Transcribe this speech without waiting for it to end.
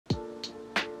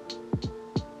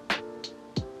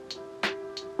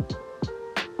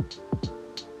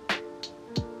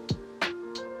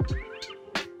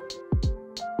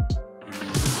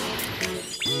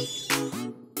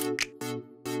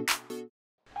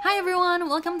Hi everyone,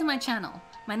 welcome to my channel.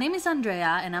 My name is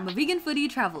Andrea and I'm a vegan foodie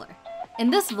traveler. In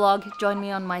this vlog, join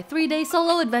me on my 3-day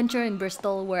solo adventure in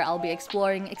Bristol where I'll be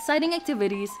exploring exciting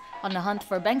activities, on the hunt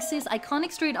for Banksy's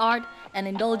iconic street art, and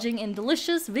indulging in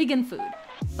delicious vegan food.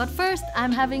 But first,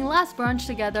 I'm having last brunch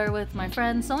together with my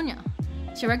friend Sonia.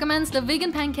 She recommends the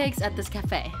vegan pancakes at this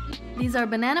cafe. These are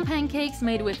banana pancakes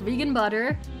made with vegan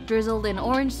butter, drizzled in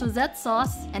orange Suzette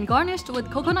sauce, and garnished with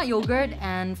coconut yogurt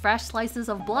and fresh slices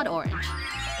of blood orange.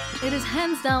 It is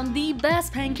hands down the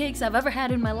best pancakes I've ever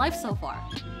had in my life so far.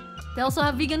 They also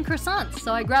have vegan croissants,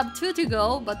 so I grabbed 2 to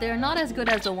go, but they are not as good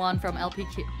as the one from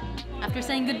LPQ. After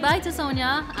saying goodbye to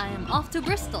Sonia, I am off to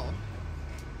Bristol.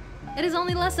 It is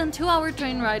only less than 2-hour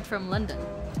train ride from London.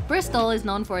 Bristol is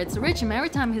known for its rich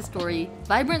maritime history,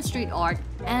 vibrant street art,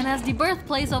 and as the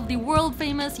birthplace of the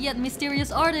world-famous yet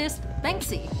mysterious artist,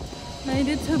 Banksy. Made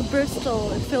it to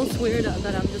Bristol. It feels weird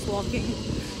that I'm just walking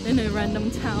in a random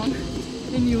town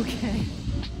in UK.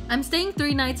 I'm staying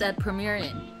 3 nights at Premier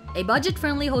Inn, a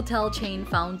budget-friendly hotel chain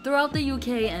found throughout the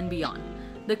UK and beyond.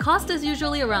 The cost is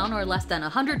usually around or less than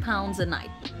 £100 a night,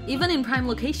 even in prime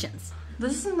locations.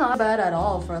 This is not bad at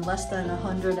all for less than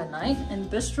 £100 a night in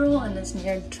Bristol, and it's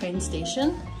near the train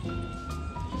station.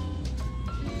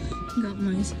 Got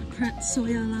my Pret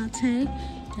soya latte,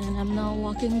 and I'm now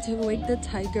walking to Wake the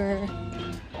Tiger.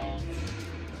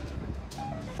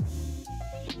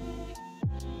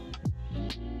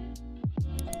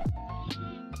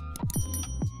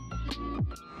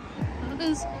 That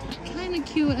is kind of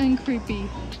cute and creepy.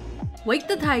 Wake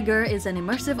the Tiger is an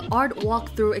immersive art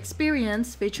walkthrough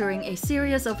experience featuring a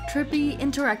series of trippy,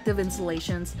 interactive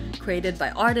installations created by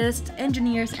artists,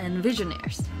 engineers, and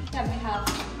visionaries. Then we have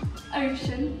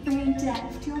ocean, bringing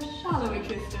depth to your shallow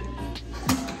existence.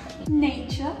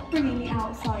 Nature, bringing the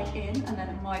outside in, and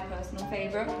then my personal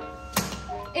favourite,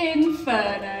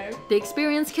 Inferno. The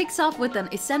experience kicks off with an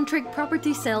eccentric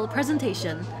property sale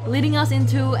presentation, leading us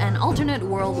into an alternate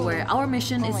world where our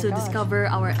mission is to discover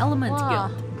our element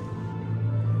guild.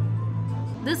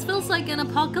 This feels like an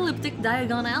apocalyptic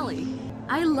Diagon Alley.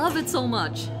 I love it so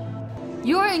much.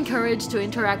 You are encouraged to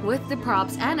interact with the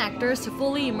props and actors to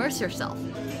fully immerse yourself,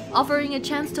 offering a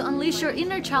chance to unleash your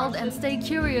inner child and stay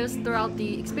curious throughout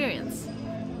the experience.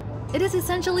 It is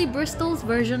essentially Bristol's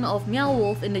version of Meow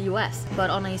Wolf in the US, but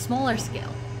on a smaller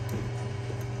scale.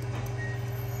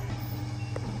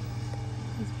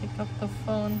 Let's pick up the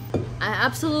phone. I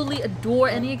absolutely adore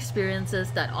any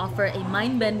experiences that offer a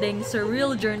mind-bending,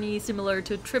 surreal journey similar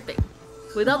to tripping,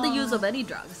 without the use of any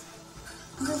drugs.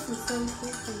 This is so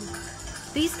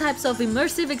pretty. These types of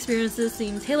immersive experiences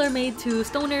seem tailor-made to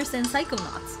stoners and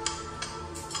psychonauts.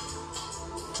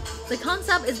 The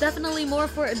concept is definitely more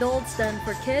for adults than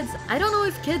for kids. I don't know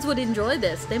if kids would enjoy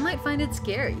this, they might find it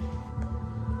scary.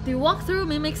 The walkthrough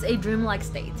mimics a dreamlike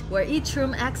state, where each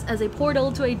room acts as a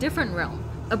portal to a different realm,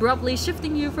 abruptly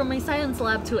shifting you from a science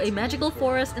lab to a magical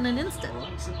forest in an instant.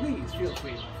 So please feel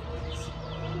free.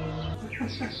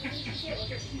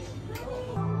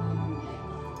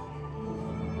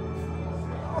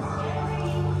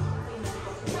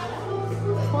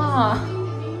 Wow.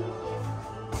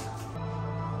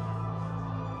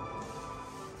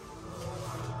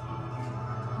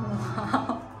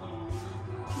 Wow.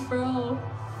 Bro.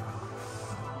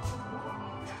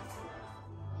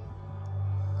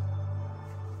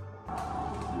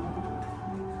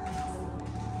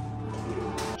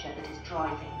 That is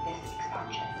driving this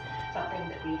expansion, something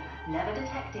that we've never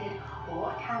detected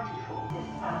or accounted for. This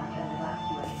plant can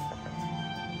evacuate.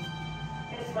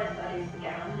 Since my studies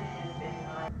began, this has been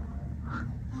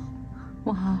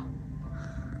Wow.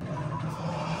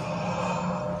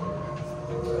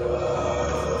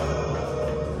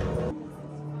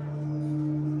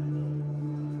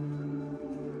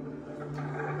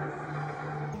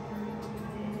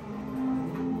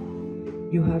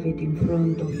 You have it in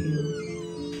front of you.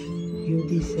 You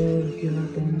deserve your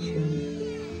attention.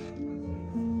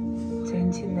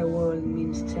 Changing the world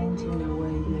means changing the way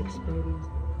you experience.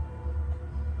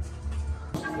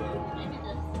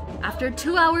 After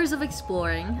 2 hours of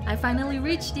exploring, I finally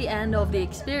reached the end of the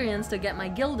experience to get my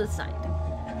guild assigned.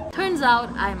 Turns out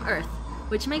I'm Earth,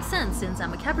 which makes sense since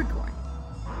I'm a Capricorn.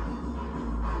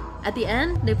 At the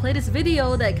end, they play this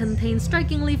video that contains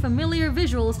strikingly familiar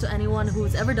visuals to anyone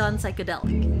who's ever done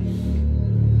psychedelic.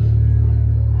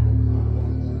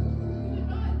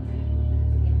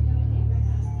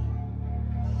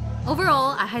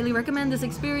 Overall, I highly recommend this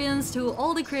experience to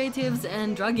all the creatives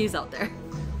and druggies out there.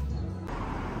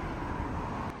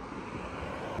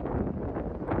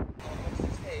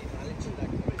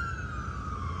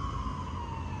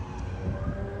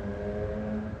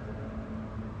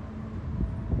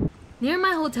 Near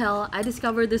my hotel, I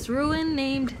discovered this ruin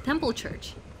named Temple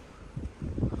Church.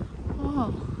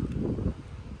 Oh.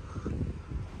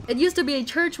 It used to be a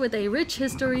church with a rich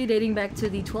history dating back to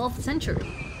the 12th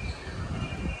century.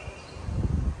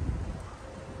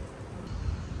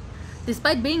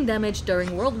 Despite being damaged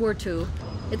during World War II,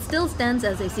 it still stands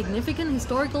as a significant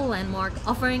historical landmark,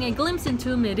 offering a glimpse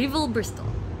into medieval Bristol.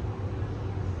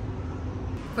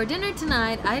 For dinner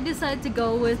tonight, I decided to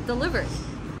go with delivery.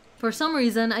 For some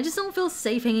reason, I just don't feel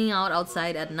safe hanging out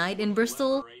outside at night in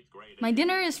Bristol. My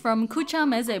dinner is from Koocha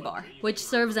Mezze bar, which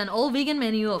serves an all-vegan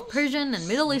menu of Persian and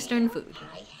Middle Eastern food.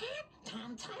 I have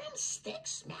tom-tom,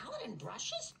 sticks, mallet, and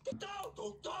brushes.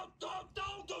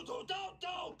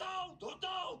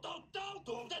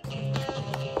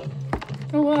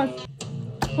 Oh gosh.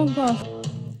 Oh gosh.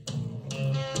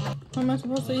 How am I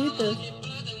supposed to eat this?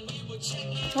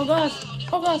 Oh gosh.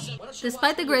 Oh gosh.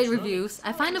 Despite the great reviews,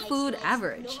 I find the food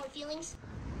average.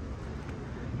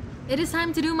 It is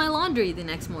time to do my laundry the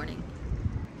next morning.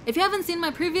 If you haven't seen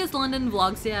my previous London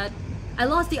vlogs yet, I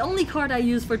lost the only card I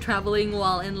use for traveling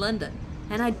while in London,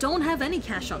 and I don't have any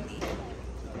cash on me.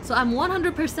 So I'm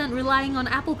 100% relying on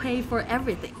Apple Pay for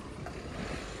everything.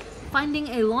 Finding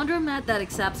a laundromat that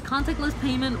accepts contactless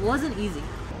payment wasn't easy.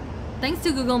 Thanks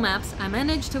to Google Maps, I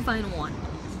managed to find one.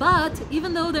 But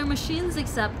even though their machines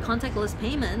accept contactless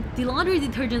payment, the laundry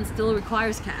detergent still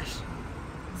requires cash.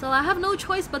 So I have no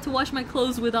choice but to wash my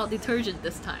clothes without detergent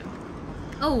this time.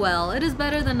 Oh well, it is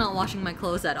better than not washing my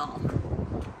clothes at all.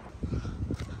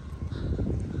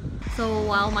 So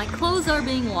while my clothes are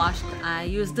being washed, I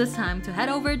use this time to head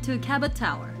over to Cabot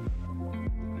Tower.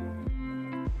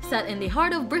 Set in the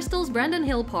heart of Bristol's Brandon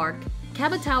Hill Park,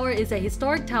 Cabot Tower is a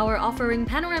historic tower offering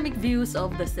panoramic views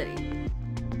of the city.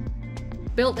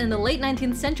 Built in the late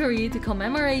 19th century to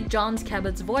commemorate John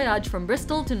Cabot's voyage from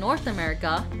Bristol to North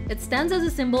America, it stands as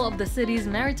a symbol of the city's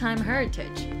maritime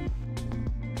heritage.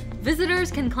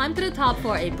 Visitors can climb to the top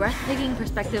for a breathtaking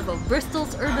perspective of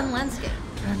Bristol's urban landscape.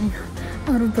 Running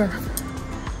out of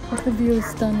breath. But the view is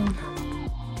stunning.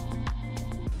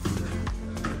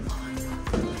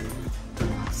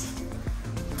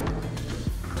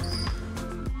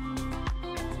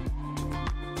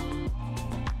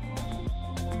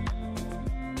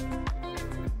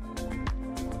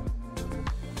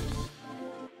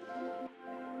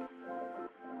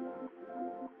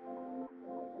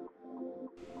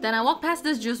 Then I walk past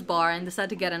this juice bar and decide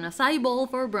to get an acai bowl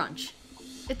for brunch.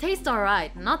 It tastes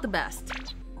alright, not the best.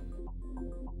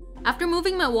 After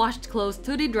moving my washed clothes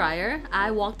to the dryer, I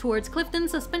walk towards Clifton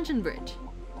Suspension Bridge.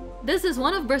 This is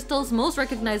one of Bristol's most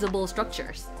recognizable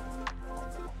structures.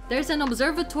 There's an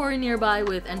observatory nearby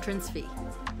with entrance fee.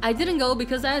 I didn't go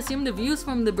because I assumed the views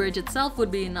from the bridge itself would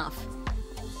be enough.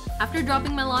 After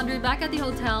dropping my laundry back at the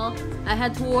hotel, I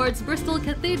head towards Bristol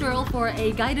Cathedral for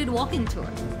a guided walking tour.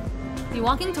 The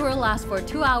walking tour lasts for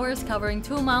 2 hours, covering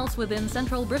 2 miles within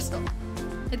central Bristol.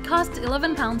 It costs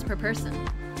 £11 per person.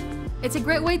 It's a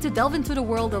great way to delve into the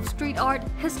world of street art,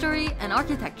 history, and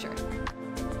architecture.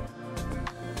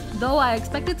 Though I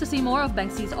expected to see more of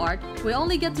Banksy's art, we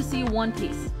only get to see one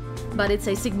piece. But it's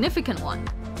a significant one.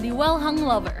 The Well-Hung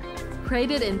Lover.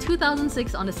 Created in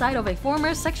 2006 on the site of a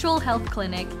former sexual health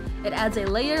clinic, it adds a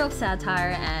layer of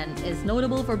satire and is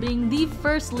notable for being the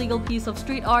first legal piece of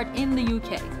street art in the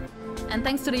UK. And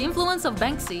thanks to the influence of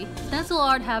Banksy, stencil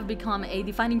art have become a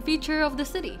defining feature of the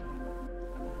city.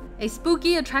 A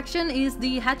spooky attraction is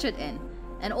the Hatchet Inn.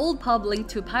 An old pub linked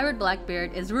to Pirate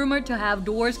Blackbeard is rumored to have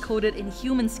doors coated in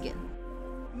human skin.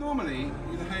 Normally,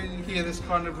 you'd only hear this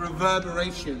kind of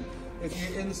reverberation if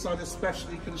you're inside a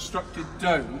specially constructed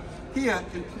dome. Here,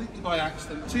 completely by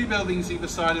accident, 2 buildings either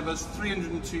side of us,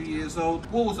 302 years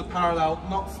old. Walls are parallel,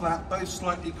 not flat, both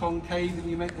slightly concave, and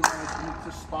you make the noise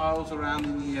into spirals around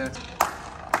in the air.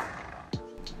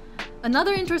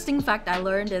 Another interesting fact I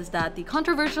learned is that the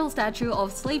controversial statue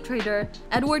of slave trader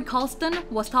Edward Colston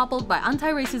was toppled by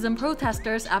anti-racism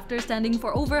protesters after standing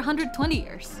for over 120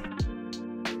 years.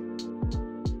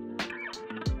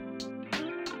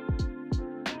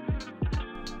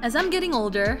 As I'm getting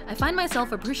older, I find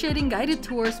myself appreciating guided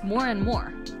tours more and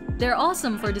more. They're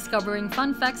awesome for discovering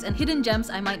fun facts and hidden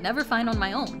gems I might never find on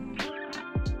my own.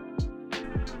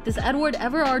 This Edward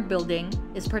Everard building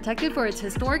is protected for its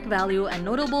historic value and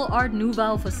notable Art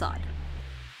Nouveau facade.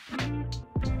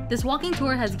 This walking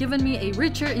tour has given me a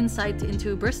richer insight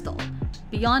into Bristol.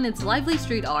 Beyond its lively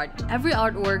street art, every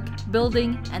artwork,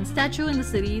 building, and statue in the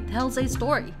city tells a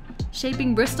story,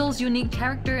 shaping Bristol's unique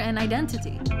character and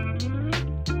identity.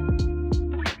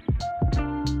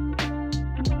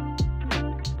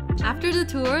 After the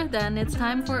tour, then it's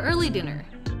time for early dinner.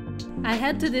 I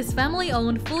head to this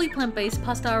family-owned, fully plant-based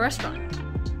pasta restaurant.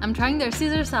 I'm trying their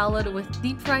Caesar salad with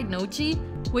deep-fried nochi,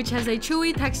 which has a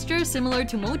chewy texture similar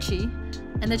to mochi,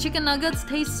 and the chicken nuggets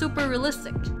taste super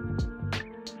realistic.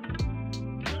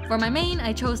 For my main,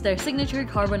 I chose their signature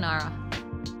carbonara.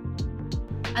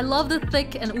 I love the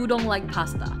thick and udon-like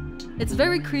pasta. It's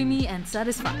very creamy and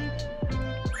satisfying.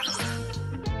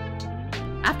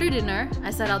 After dinner, I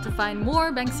set out to find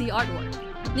more Banksy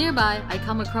artwork. Nearby, I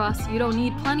come across "You don't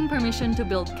need planning permission to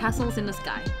build castles in the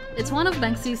sky." It's one of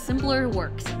Banksy's simpler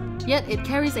works, yet it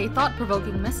carries a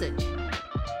thought-provoking message.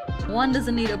 One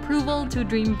doesn't need approval to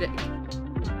dream big.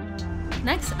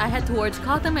 Next, I head towards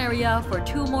Gotham area for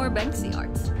 2 more Banksy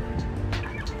arts.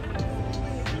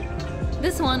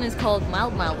 This one is called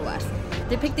Mild Mild West,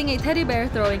 depicting a teddy bear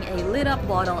throwing a lit-up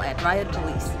bottle at riot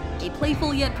police, a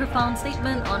playful yet profound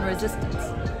statement on resistance.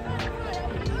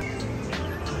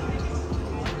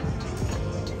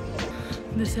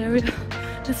 This area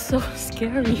is so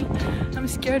scary. I'm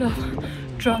scared of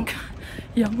drunk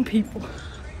young people.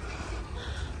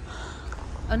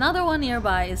 Another one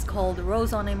nearby is called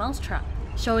Rose on a Mousetrap,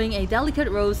 showing a delicate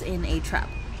rose in a trap.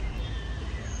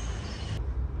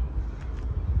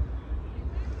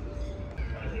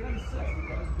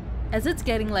 As it's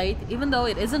getting late, even though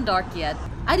it isn't dark yet,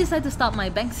 I decide to stop my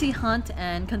Banksy hunt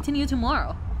and continue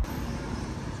tomorrow.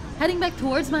 Heading back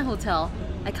towards my hotel,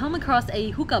 I come across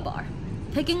a hookah bar.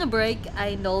 Taking a break, I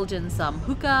indulge in some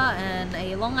hookah and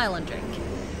a Long Island drink.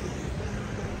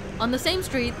 On the same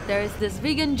street, there is this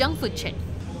vegan junk food chain.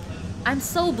 I'm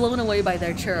so blown away by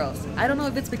their churros. I don't know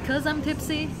if it's because I'm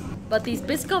tipsy, but these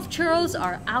Biscoff churros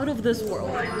are out of this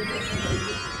world.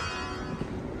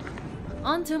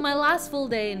 On to my last full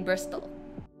day in Bristol.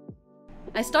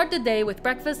 I start the day with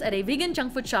breakfast at a vegan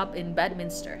junk food shop in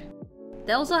Bedminster.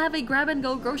 They also have a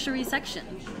grab-and-go grocery section.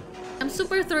 I'm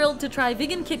super thrilled to try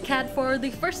vegan Kit Kat for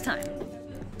the first time.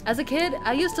 As a kid,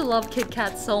 I used to love Kit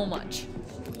Kat so much.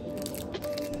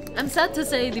 I'm sad to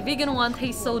say the vegan one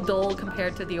tastes so dull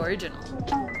compared to the original.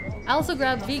 I also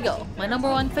grabbed Vigo, my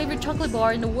 #1 favorite chocolate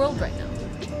bar in the world right now.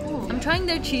 I'm trying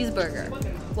their cheeseburger.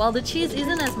 While the cheese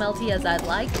isn't as melty as I'd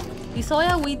like, the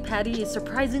soya wheat patty is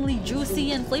surprisingly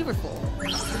juicy and flavorful.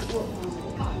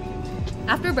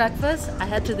 After breakfast, I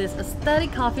head to this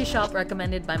aesthetic coffee shop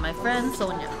recommended by my friend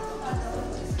Sonia.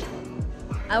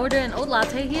 I order an oat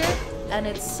latte here, and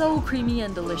it's so creamy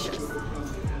and delicious.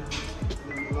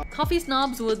 Coffee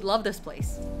snobs would love this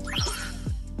place.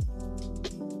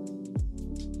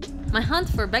 My hunt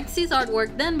for Banksy's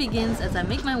artwork then begins as I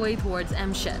make my way towards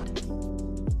M Shed.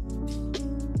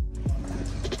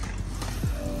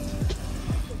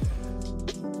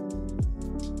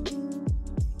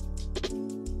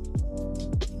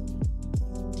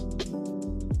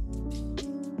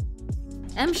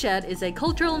 M Shed is a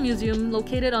cultural museum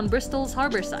located on Bristol's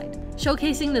harbour side,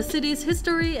 showcasing the city's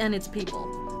history and its people.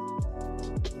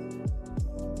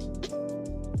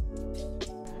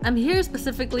 I'm here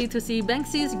specifically to see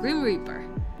Banksy's Grim Reaper.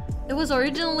 It was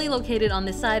originally located on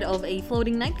the side of a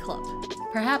floating nightclub,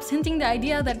 perhaps hinting the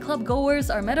idea that club goers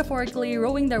are metaphorically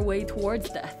rowing their way towards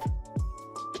death.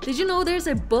 Did you know there's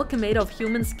a book made of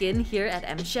human skin here at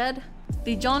M Shed?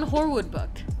 The John Horwood book,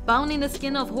 bound in the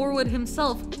skin of Horwood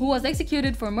himself, who was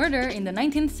executed for murder in the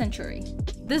 19th century.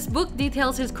 This book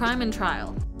details his crime and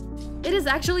trial. It is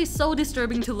actually so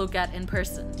disturbing to look at in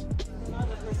person.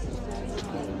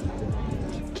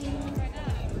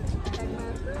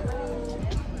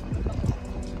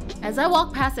 As I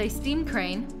walk past a steam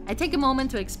crane, I take a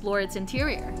moment to explore its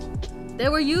interior. They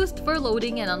were used for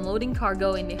loading and unloading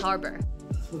cargo in the harbor.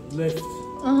 Lift,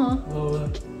 lower,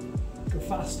 go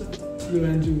faster, your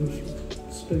engine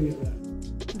will spin you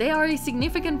there. They are a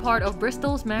significant part of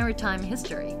Bristol's maritime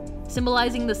history,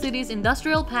 symbolizing the city's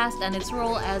industrial past and its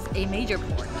role as a major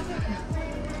port.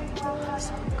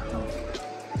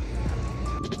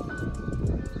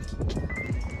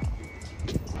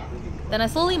 Then I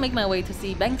slowly make my way to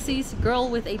see Banksy's Girl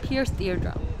with a Pierced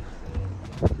Eardrum.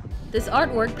 This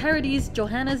artwork parodies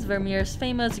Johannes Vermeer's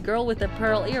famous Girl with a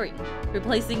Pearl Earring,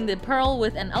 replacing the pearl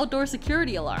with an outdoor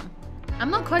security alarm. I'm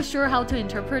not quite sure how to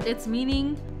interpret its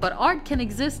meaning, but art can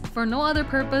exist for no other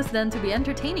purpose than to be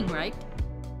entertaining, right?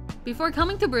 Before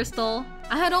coming to Bristol,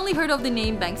 I had only heard of the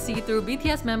name Banksy through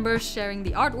BTS members sharing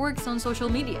the artworks on social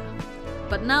media.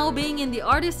 But now, being in the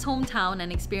artist's hometown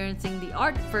and experiencing the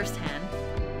art firsthand,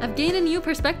 I've gained a new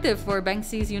perspective for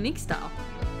Banksy's unique style.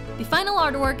 The final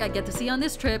artwork I get to see on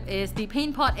this trip is the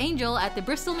Paint Pot Angel at the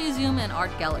Bristol Museum and Art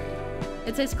Gallery.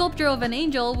 It's a sculpture of an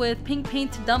angel with pink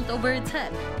paint dumped over its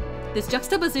head. This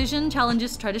juxtaposition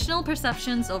challenges traditional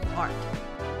perceptions of art.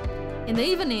 In the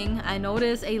evening, I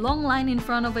notice a long line in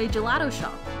front of a gelato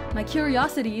shop. My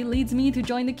curiosity leads me to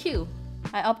join the queue.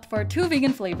 I opted for 2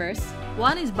 vegan flavors.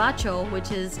 One is bacho,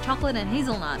 which is chocolate and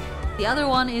hazelnut. The other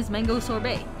one is mango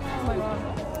sorbet. Oh my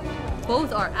god.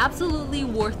 Both are absolutely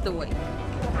worth the wait.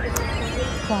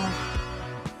 Wow.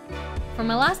 For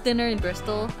my last dinner in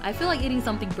Bristol, I feel like eating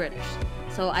something British.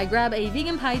 So I grab a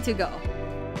vegan pie to go.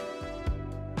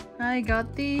 I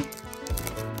got the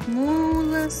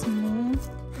moonless moon.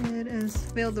 It is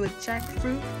filled with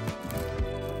jackfruit.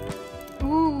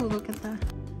 Ooh, look at that.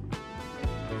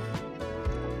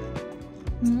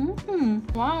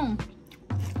 Wow.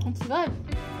 It's good.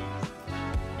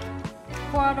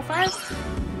 4 out of 5.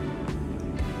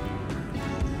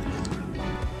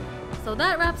 So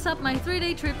that wraps up my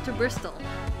 3-day trip to Bristol.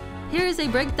 Here is a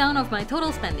breakdown of my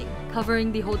total spending,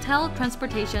 covering the hotel,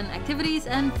 transportation, activities,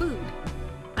 and food.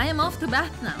 I am off to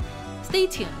Bath now. Stay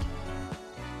tuned.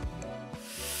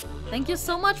 Thank you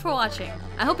so much for watching.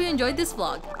 I hope you enjoyed this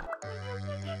vlog.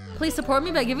 Please support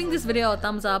me by giving this video a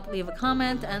thumbs up, leave a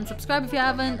comment, and subscribe if you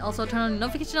haven't. Also turn on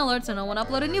notification alerts so no one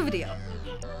upload a new video.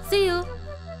 See you!